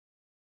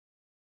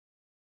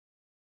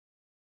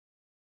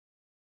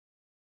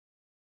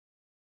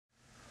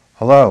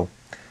Hello,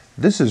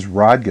 this is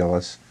Rod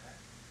Gillis,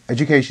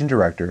 Education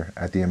Director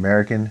at the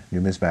American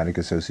Numismatic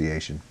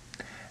Association.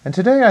 And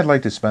today I'd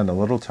like to spend a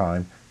little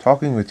time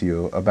talking with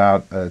you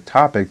about a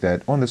topic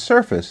that on the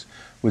surface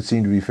would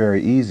seem to be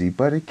very easy,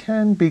 but it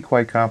can be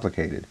quite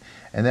complicated,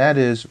 and that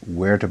is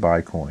where to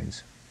buy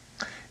coins.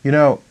 You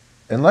know,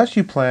 unless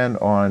you plan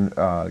on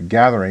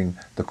gathering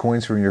the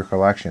coins from your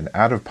collection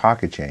out of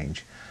pocket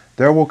change,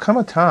 there will come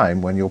a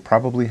time when you'll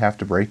probably have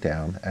to break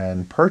down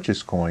and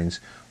purchase coins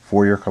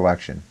for your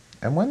collection.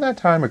 And when that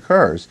time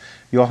occurs,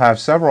 you'll have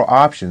several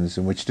options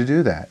in which to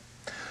do that.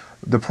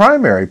 The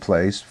primary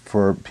place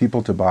for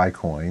people to buy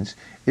coins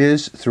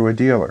is through a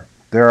dealer.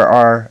 There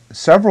are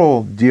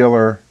several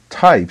dealer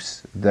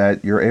types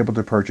that you're able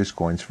to purchase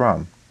coins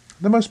from.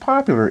 The most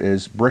popular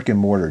is brick and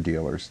mortar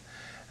dealers.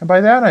 And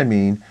by that I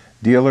mean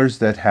dealers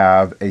that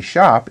have a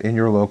shop in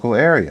your local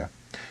area.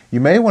 You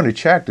may want to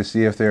check to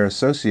see if they're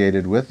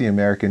associated with the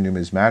American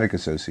Numismatic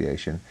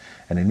Association,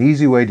 and an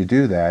easy way to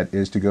do that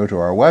is to go to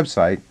our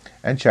website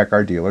and check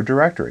our dealer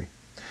directory.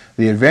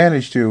 The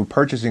advantage to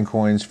purchasing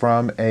coins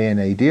from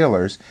ANA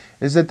dealers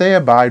is that they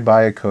abide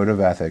by a code of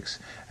ethics,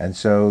 and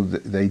so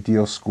they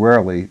deal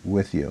squarely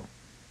with you.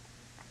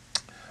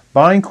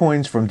 Buying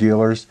coins from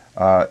dealers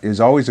is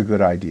always a good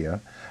idea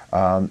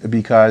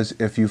because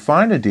if you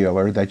find a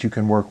dealer that you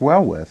can work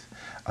well with,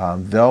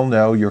 they'll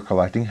know your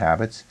collecting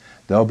habits.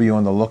 They'll be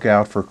on the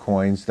lookout for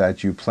coins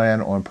that you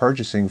plan on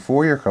purchasing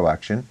for your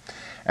collection.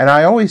 And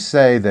I always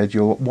say that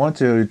you'll want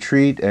to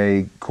treat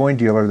a coin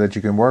dealer that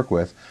you can work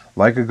with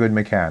like a good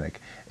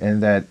mechanic,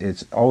 and that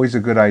it's always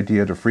a good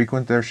idea to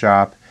frequent their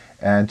shop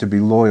and to be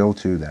loyal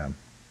to them.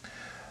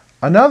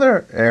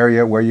 Another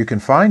area where you can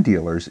find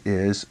dealers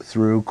is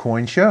through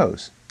coin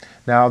shows.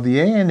 Now, the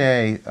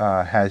ANA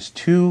has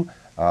two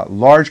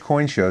large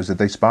coin shows that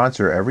they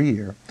sponsor every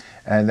year,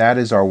 and that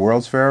is our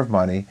World's Fair of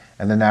Money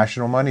and the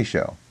National Money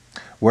Show,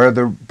 where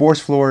the bourse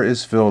floor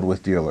is filled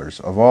with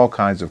dealers of all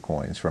kinds of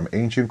coins, from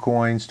ancient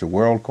coins to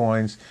world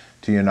coins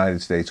to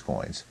United States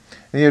coins.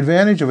 And the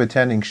advantage of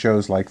attending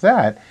shows like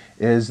that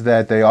is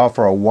that they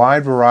offer a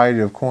wide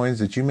variety of coins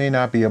that you may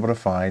not be able to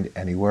find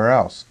anywhere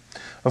else.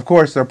 Of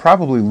course, there are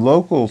probably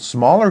local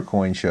smaller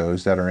coin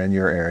shows that are in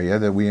your area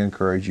that we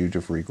encourage you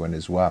to frequent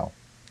as well.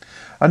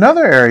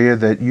 Another area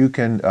that you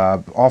can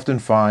often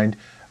find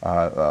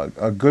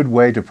a good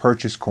way to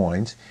purchase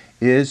coins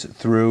is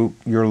through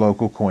your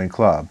local coin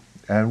club.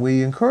 And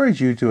we encourage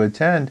you to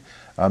attend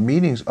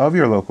meetings of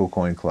your local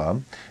coin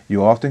club.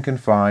 You often can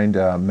find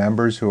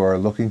members who are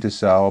looking to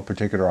sell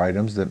particular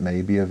items that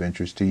may be of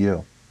interest to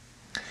you.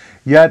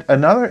 Yet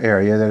another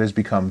area that has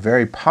become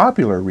very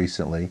popular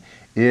recently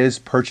is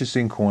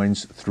purchasing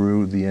coins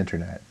through the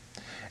internet.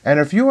 And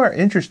if you are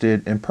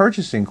interested in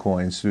purchasing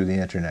coins through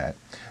the internet,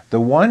 the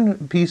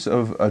one piece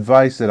of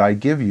advice that I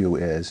give you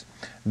is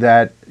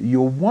that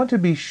you'll want to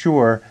be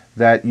sure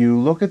that you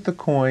look at the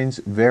coins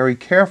very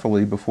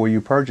carefully before you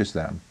purchase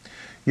them.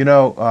 You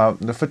know,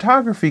 the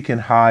photography can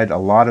hide a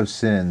lot of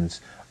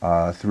sins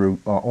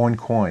on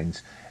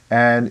coins,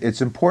 and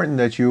it's important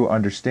that you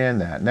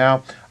understand that.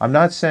 Now, I'm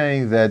not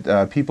saying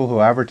that people who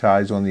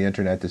advertise on the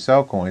internet to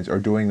sell coins are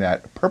doing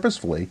that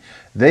purposefully.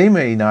 They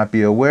may not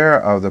be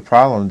aware of the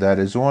problem that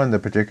is on the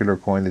particular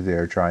coin that they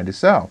are trying to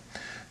sell.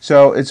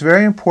 So it's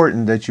very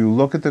important that you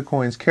look at the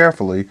coins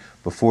carefully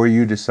before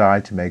you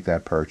decide to make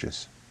that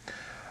purchase.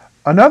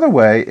 Another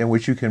way in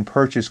which you can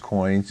purchase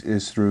coins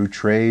is through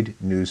trade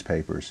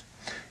newspapers.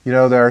 You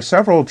know, there are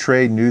several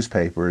trade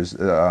newspapers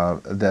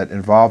that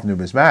involve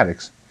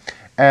numismatics,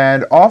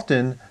 and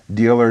often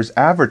dealers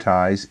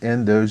advertise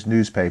in those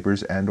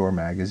newspapers and or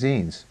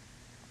magazines.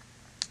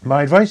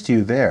 My advice to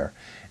you there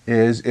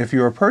is if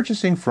you are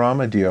purchasing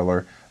from a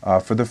dealer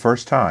for the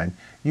first time,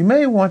 you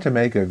may want to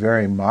make a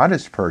very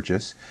modest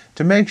purchase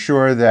to make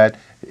sure that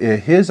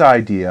his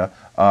idea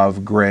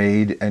of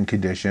grade and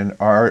condition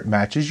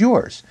matches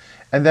yours.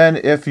 And then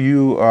if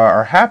you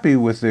are happy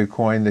with the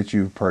coin that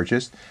you've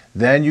purchased,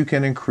 then you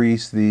can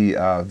increase the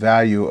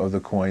value of the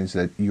coins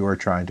that you are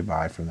trying to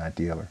buy from that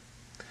dealer.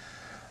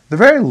 The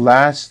very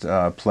last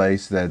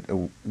place that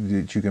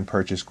you can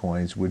purchase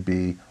coins would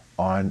be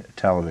on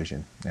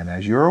television. And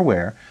as you're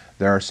aware,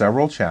 there are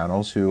several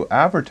channels who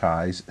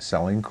advertise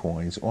selling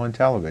coins on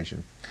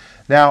television.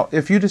 Now,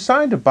 if you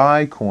decide to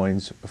buy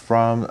coins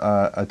from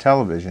a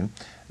television,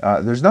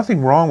 there's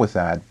nothing wrong with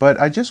that, but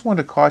I just want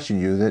to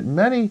caution you that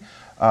many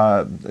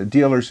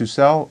dealers who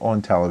sell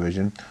on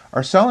television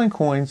are selling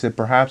coins that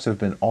perhaps have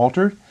been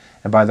altered,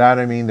 and by that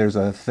I mean there's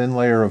a thin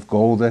layer of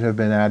gold that have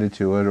been added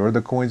to it, or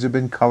the coins have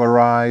been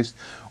colorized,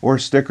 or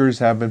stickers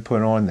have been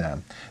put on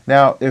them.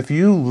 Now, if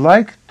you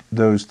like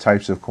those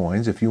types of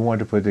coins, if you want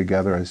to put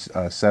together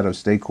a set of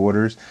stake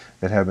quarters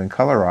that have been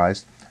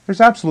colorized,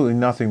 there's absolutely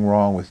nothing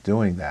wrong with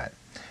doing that.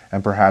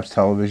 And perhaps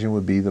television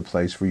would be the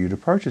place for you to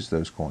purchase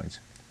those coins.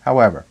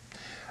 However,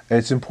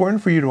 it's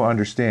important for you to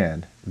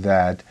understand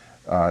that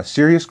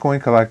serious coin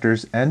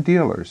collectors and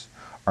dealers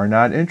are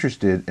not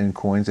interested in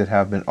coins that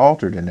have been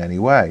altered in any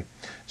way.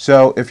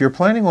 So if you're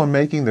planning on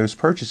making those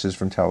purchases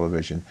from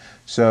television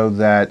so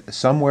that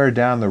somewhere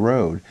down the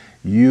road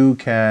you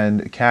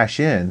can cash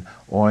in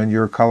on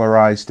your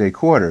colorized stay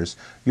quarters,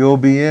 you'll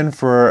be in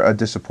for a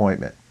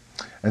disappointment.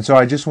 And so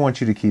I just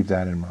want you to keep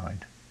that in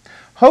mind.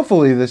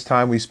 Hopefully this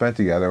time we spent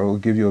together will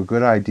give you a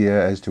good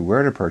idea as to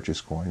where to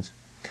purchase coins.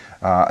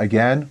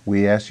 Again,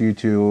 we ask you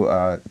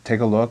to take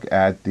a look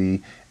at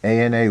the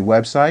ANA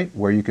website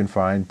where you can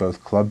find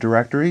both club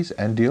directories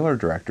and dealer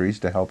directories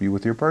to help you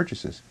with your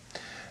purchases.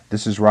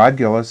 This is Rod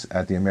Gillis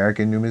at the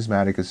American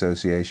Numismatic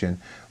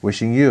Association,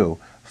 wishing you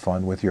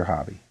fun with your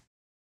hobby.